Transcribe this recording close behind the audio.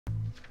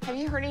Have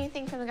you heard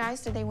anything from the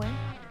guys? Did they win?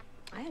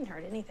 I hadn't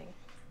heard anything.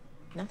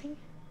 Nothing?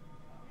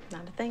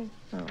 Not a thing.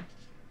 Oh.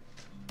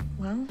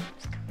 Well,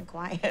 it's kind of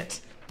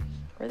quiet.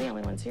 We're the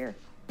only ones here.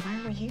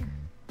 Why are we here?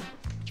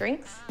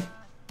 Drinks?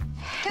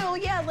 Hell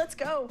yeah, let's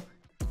go.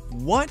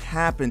 What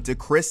happened to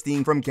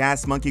Christine from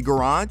Gas Monkey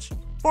Garage?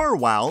 For a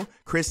while,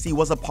 Christie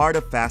was a part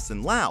of Fast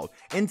and Loud,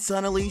 and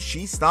suddenly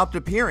she stopped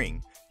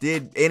appearing.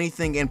 Did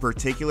anything in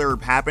particular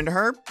happen to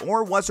her,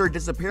 or was her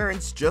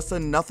disappearance just a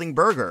nothing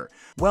burger?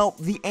 Well,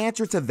 the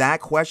answer to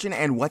that question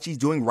and what she's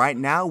doing right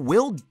now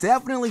will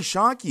definitely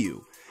shock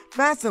you.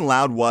 Fast and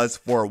Loud was,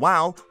 for a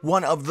while,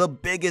 one of the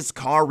biggest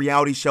car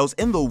reality shows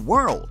in the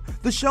world.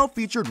 The show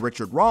featured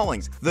Richard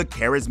Rawlings, the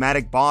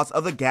charismatic boss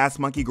of the Gas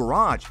Monkey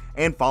Garage,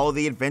 and followed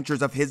the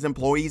adventures of his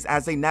employees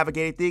as they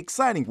navigated the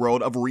exciting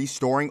world of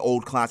restoring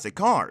old classic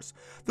cars.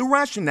 The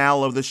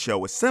rationale of the show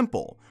was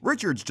simple.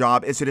 Richard's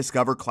job is to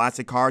discover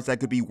classic cars that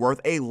could be worth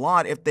a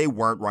lot if they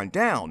weren't run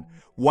down.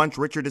 Once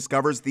Richard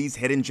discovers these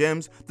hidden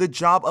gems, the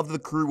job of the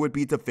crew would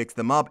be to fix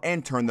them up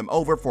and turn them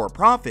over for a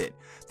profit.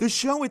 The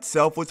show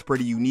itself was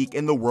pretty unique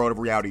in the world of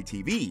reality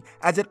TV,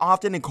 as it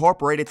often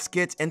incorporated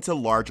skits into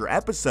larger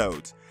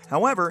episodes.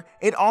 However,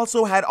 it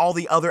also had all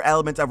the other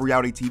elements of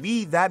reality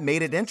TV that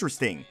made it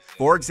interesting.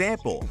 For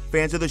example,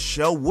 fans of the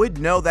show would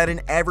know that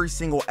in every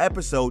single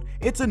episode,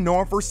 it's a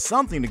norm for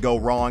something to go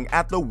wrong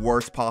at the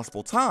worst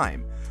possible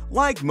time.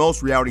 Like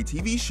most reality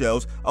TV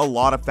shows, a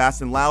lot of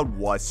Fast and Loud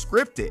was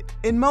scripted.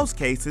 In most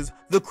cases,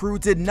 the crew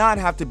did not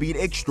have to beat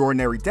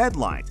extraordinary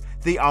deadlines.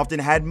 They often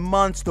had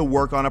months to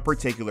work on a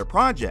particular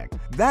project.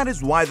 That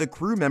is why the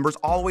crew members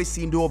always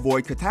seem to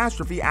avoid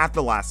catastrophe at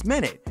the last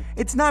minute.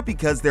 It's not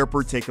because they're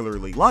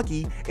particularly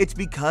lucky, it's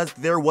because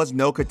there was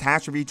no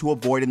catastrophe to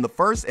avoid in the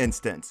first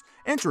instance.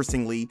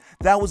 Interestingly,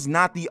 that was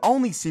not the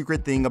only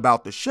secret thing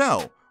about the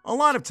show. A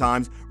lot of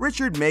times,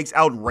 Richard makes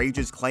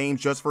outrageous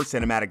claims just for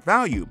cinematic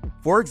value.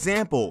 For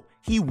example,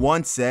 he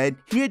once said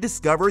he had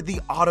discovered the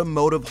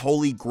automotive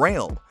Holy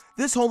Grail.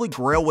 This Holy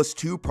Grail was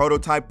 2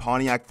 prototype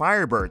Pontiac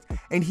Firebirds,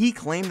 and he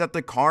claimed that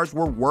the cars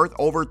were worth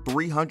over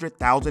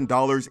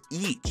 $300,000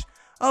 each.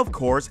 Of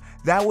course,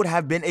 that would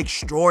have been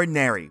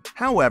extraordinary.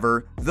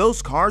 However,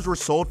 those cars were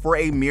sold for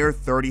a mere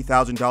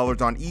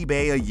 $30,000 on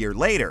eBay a year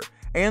later.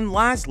 And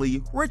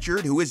lastly,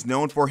 Richard, who is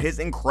known for his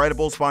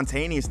incredible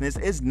spontaneousness,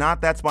 is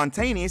not that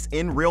spontaneous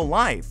in real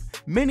life.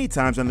 Many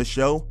times on the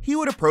show, he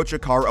would approach a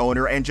car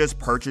owner and just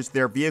purchase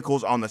their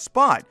vehicles on the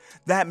spot.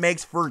 That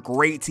makes for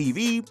great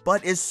TV,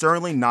 but is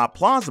certainly not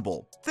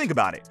plausible. Think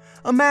about it.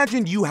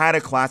 Imagine you had a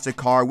classic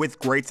car with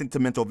great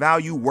sentimental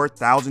value worth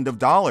thousands of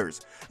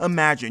dollars.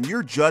 Imagine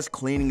you're just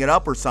cleaning it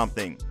up or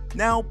something.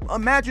 Now,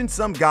 imagine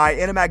some guy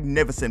in a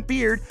magnificent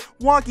beard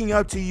walking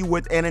up to you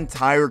with an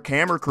entire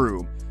camera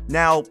crew.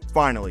 Now,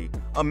 finally,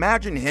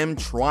 imagine him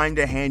trying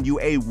to hand you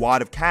a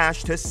wad of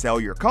cash to sell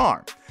your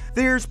car.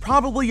 There's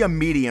probably a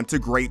medium to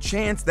great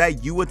chance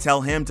that you would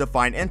tell him to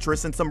find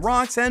interest in some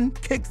rocks and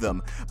kick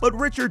them, but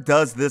Richard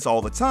does this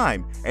all the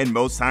time, and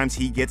most times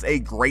he gets a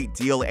great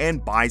deal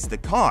and buys the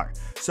car.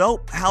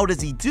 So how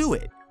does he do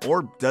it?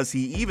 Or does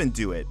he even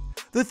do it?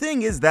 The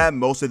thing is that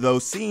most of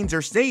those scenes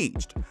are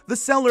staged. The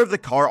seller of the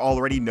car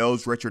already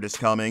knows Richard is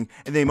coming,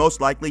 and they most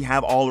likely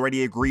have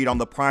already agreed on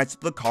the price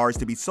the car is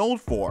to be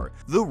sold for.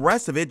 The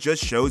rest of it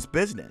just shows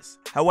business.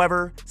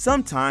 However,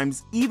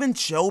 sometimes even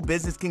show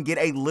business can get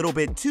a little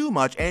bit too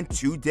much and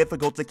too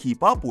difficult to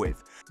keep up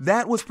with.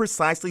 That was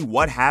precisely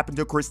what happened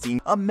to Christine,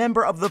 a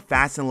member of the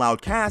Fast and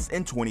Loud cast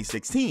in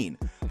 2016.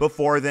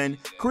 Before then,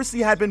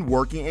 Christie had been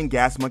working in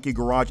Gas Monkey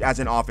Garage as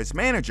an office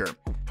manager.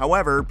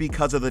 However,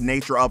 because of the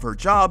nature of her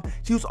job,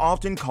 she was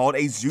often called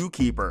a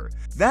zookeeper.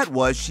 That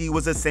was, she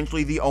was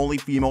essentially the only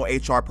female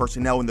HR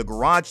personnel in the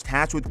garage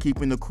tasked with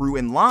keeping the crew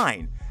in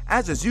line.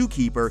 As a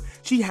zookeeper,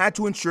 she had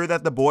to ensure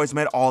that the boys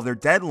met all their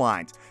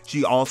deadlines.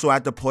 She also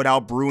had to put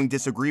out brewing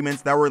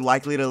disagreements that were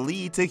likely to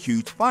lead to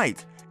huge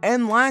fights.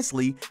 And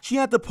lastly, she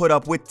had to put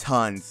up with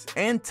tons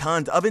and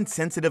tons of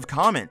insensitive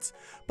comments.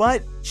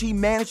 But she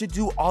managed to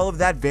do all of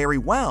that very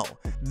well.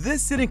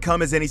 This didn't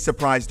come as any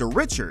surprise to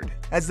Richard,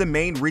 as the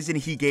main reason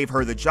he gave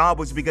her the job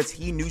was because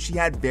he knew she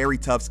had very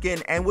tough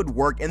skin and would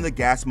work in the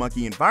Gas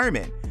Monkey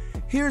environment.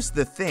 Here's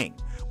the thing.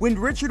 When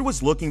Richard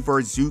was looking for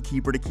a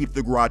zookeeper to keep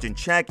the garage in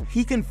check,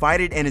 he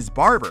confided in his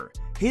barber.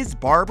 His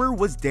barber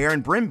was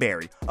Darren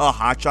Brimberry, a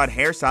hotshot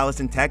hairstylist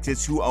in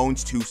Texas who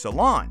owns 2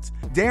 salons.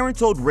 Darren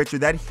told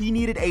Richard that he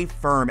needed a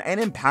firm and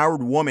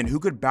empowered woman who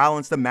could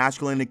balance the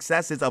masculine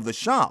excesses of the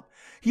shop.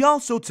 He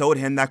also told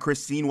him that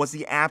Christine was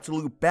the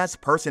absolute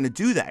best person to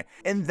do that,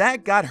 and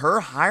that got her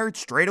hired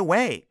straight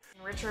away.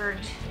 Richard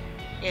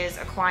is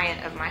a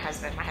client of my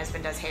husband. My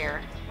husband does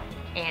hair,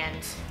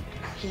 and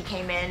he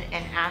came in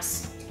and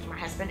asked my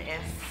husband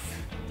if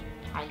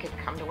I could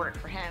come to work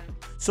for him.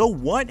 So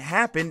what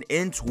happened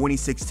in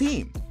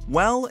 2016?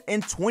 Well,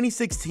 in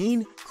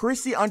 2016,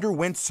 Christie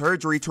underwent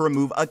surgery to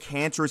remove a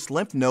cancerous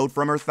lymph node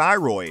from her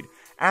thyroid.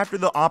 After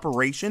the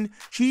operation,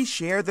 she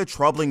shared the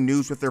troubling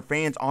news with her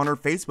fans on her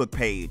Facebook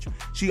page.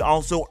 She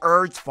also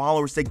urged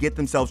followers to get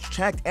themselves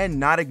checked and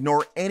not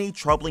ignore any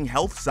troubling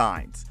health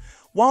signs.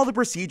 While the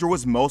procedure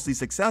was mostly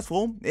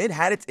successful, it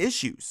had its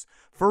issues.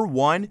 For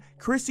one,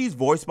 Christie's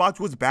voice box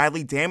was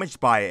badly damaged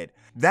by it.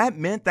 That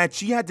meant that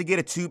she had to get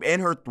a tube in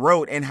her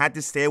throat and had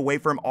to stay away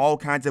from all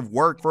kinds of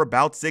work for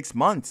about 6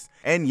 months.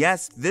 And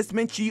yes, this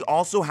meant she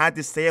also had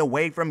to stay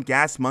away from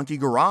Gas Monkey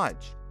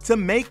Garage. To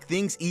make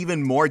things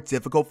even more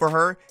difficult for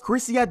her,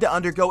 Christie had to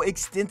undergo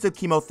extensive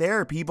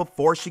chemotherapy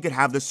before she could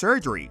have the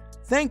surgery.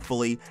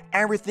 Thankfully,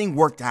 everything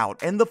worked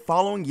out, and the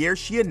following year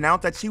she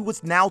announced that she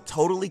was now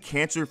totally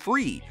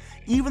cancer-free.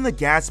 Even the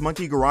Gas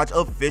Monkey Garage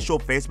official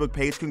Facebook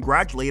page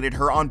congratulated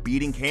her on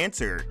beating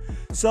cancer.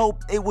 So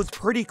it was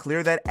pretty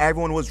clear that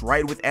everyone was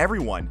right with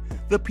everyone.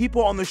 The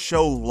people on the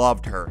show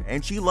loved her,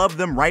 and she loved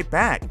them right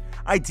back.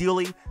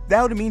 Ideally,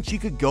 that would mean she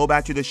could go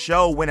back to the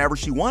show whenever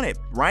she wanted,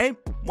 right?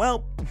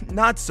 Well,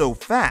 not so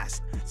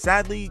fast.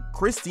 Sadly,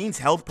 Christine's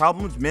health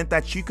problems meant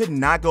that she could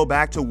not go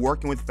back to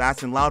working with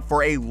Fast and Loud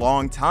for a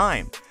long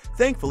time.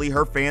 Thankfully,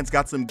 her fans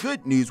got some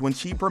good news when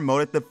she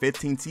promoted the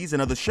 15th season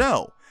of the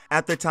show.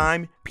 At the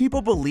time,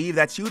 people believed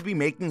that she would be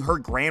making her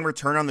grand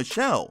return on the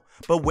show,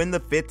 but when the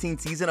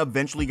 15th season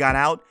eventually got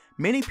out,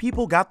 many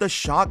people got the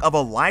shock of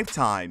a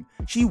lifetime.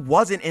 She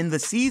wasn't in the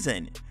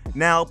season.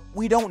 Now,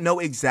 we don't know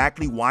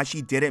exactly why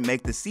she didn't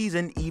make the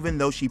season even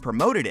though she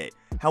promoted it.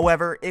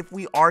 However, if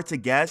we are to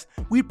guess,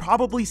 we'd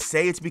probably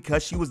say it's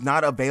because she was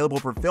not available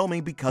for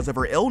filming because of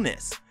her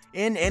illness.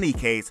 In any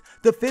case,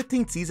 the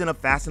 15th season of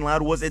Fast and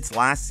Loud was its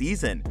last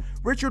season.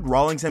 Richard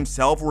Rawlings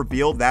himself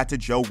revealed that to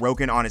Joe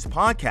Rogan on his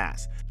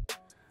podcast.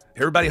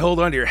 Everybody hold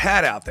on to your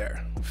hat out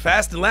there.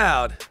 Fast and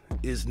Loud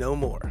is no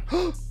more.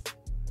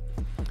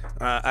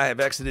 I have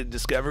exited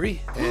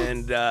Discovery,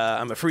 and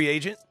I'm a free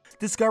agent.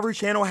 Discovery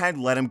Channel had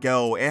let him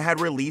go and had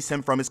released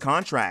him from his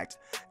contract.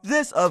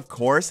 This, of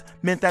course,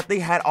 meant that they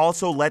had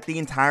also let the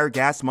entire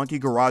Gas Monkey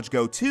Garage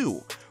go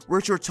too.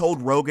 Richard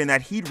told Rogan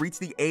that he'd reached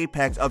the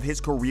apex of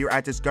his career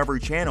at Discovery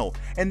Channel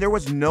and there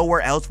was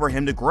nowhere else for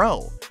him to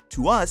grow.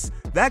 To us,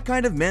 that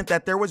kind of meant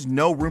that there was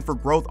no room for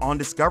growth on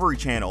Discovery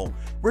Channel.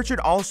 Richard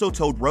also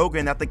told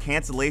Rogan that the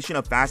cancellation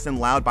of Fast and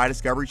Loud by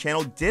Discovery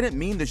Channel didn't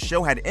mean the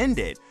show had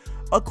ended.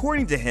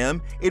 According to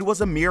him, it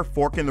was a mere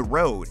fork in the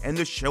road and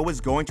the show is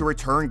going to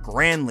return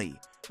grandly.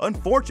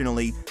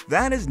 Unfortunately,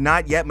 that has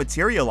not yet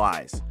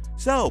materialized.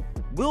 So,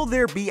 will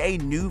there be a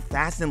new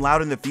Fast and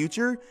Loud in the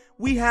future?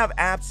 We have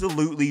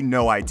absolutely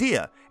no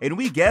idea, and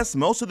we guess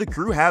most of the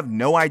crew have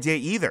no idea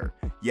either.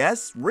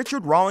 Yes,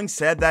 Richard Rawlings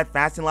said that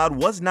Fast and Loud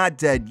was not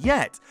dead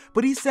yet,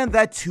 but he said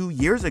that 2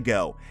 years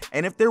ago,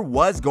 and if there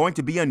was going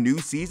to be a new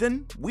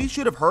season, we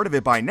should have heard of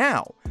it by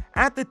now.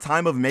 At the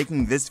time of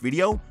making this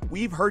video,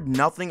 we've heard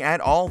nothing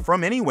at all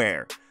from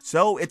anywhere.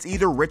 So it's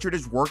either Richard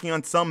is working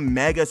on some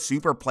mega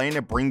super plan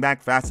to bring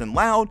back Fast and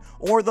Loud,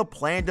 or the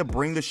plan to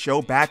bring the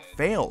show back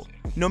failed.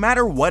 No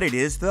matter what it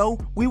is though,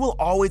 we will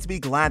always be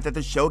glad that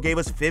the show gave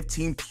us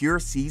 15 pure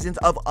seasons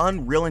of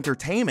unreal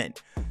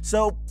entertainment.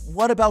 So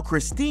what about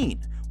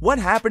Christine? What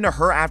happened to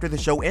her after the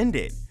show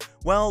ended?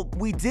 Well,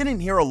 we didn't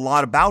hear a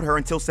lot about her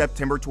until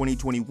September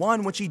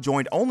 2021 when she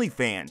joined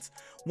OnlyFans.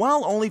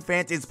 While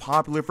OnlyFans is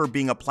popular for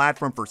being a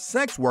platform for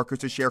sex workers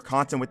to share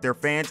content with their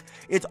fans,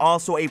 it's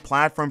also a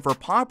platform for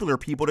popular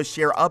people to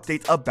share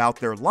updates about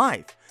their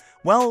life.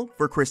 Well,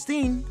 for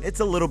Christine, it's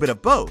a little bit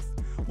of both.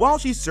 While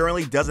she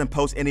certainly doesn't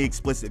post any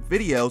explicit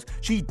videos,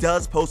 she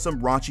does post some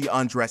raunchy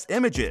undress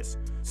images.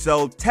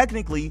 So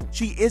technically,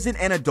 she isn't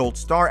an adult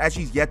star as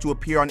she's yet to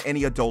appear on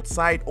any adult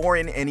site or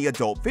in any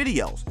adult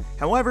videos.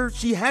 However,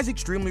 she has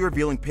extremely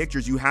revealing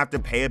pictures you have to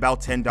pay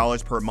about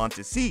 $10 per month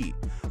to see.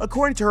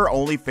 According to her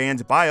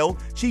OnlyFans bio,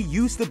 she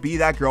used to be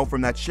that girl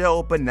from that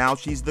show, but now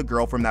she's the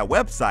girl from that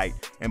website,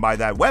 and by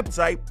that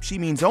website, she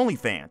means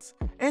OnlyFans.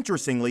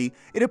 Interestingly,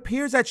 it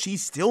appears that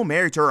she's still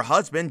married to her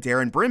husband,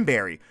 Darren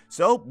Brimberry,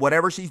 so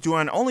whatever she's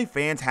doing on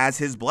OnlyFans has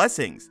his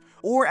blessings.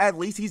 Or at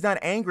least he's not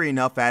angry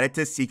enough at it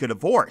to seek a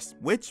divorce,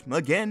 which,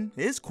 again,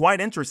 is quite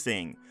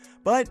interesting.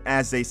 But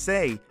as they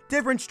say,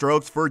 different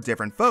strokes for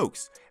different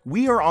folks.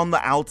 We are on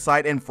the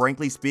outside and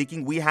frankly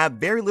speaking, we have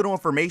very little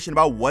information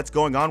about what's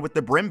going on with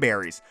the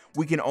Brimberrys.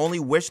 We can only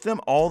wish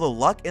them all the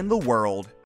luck in the world.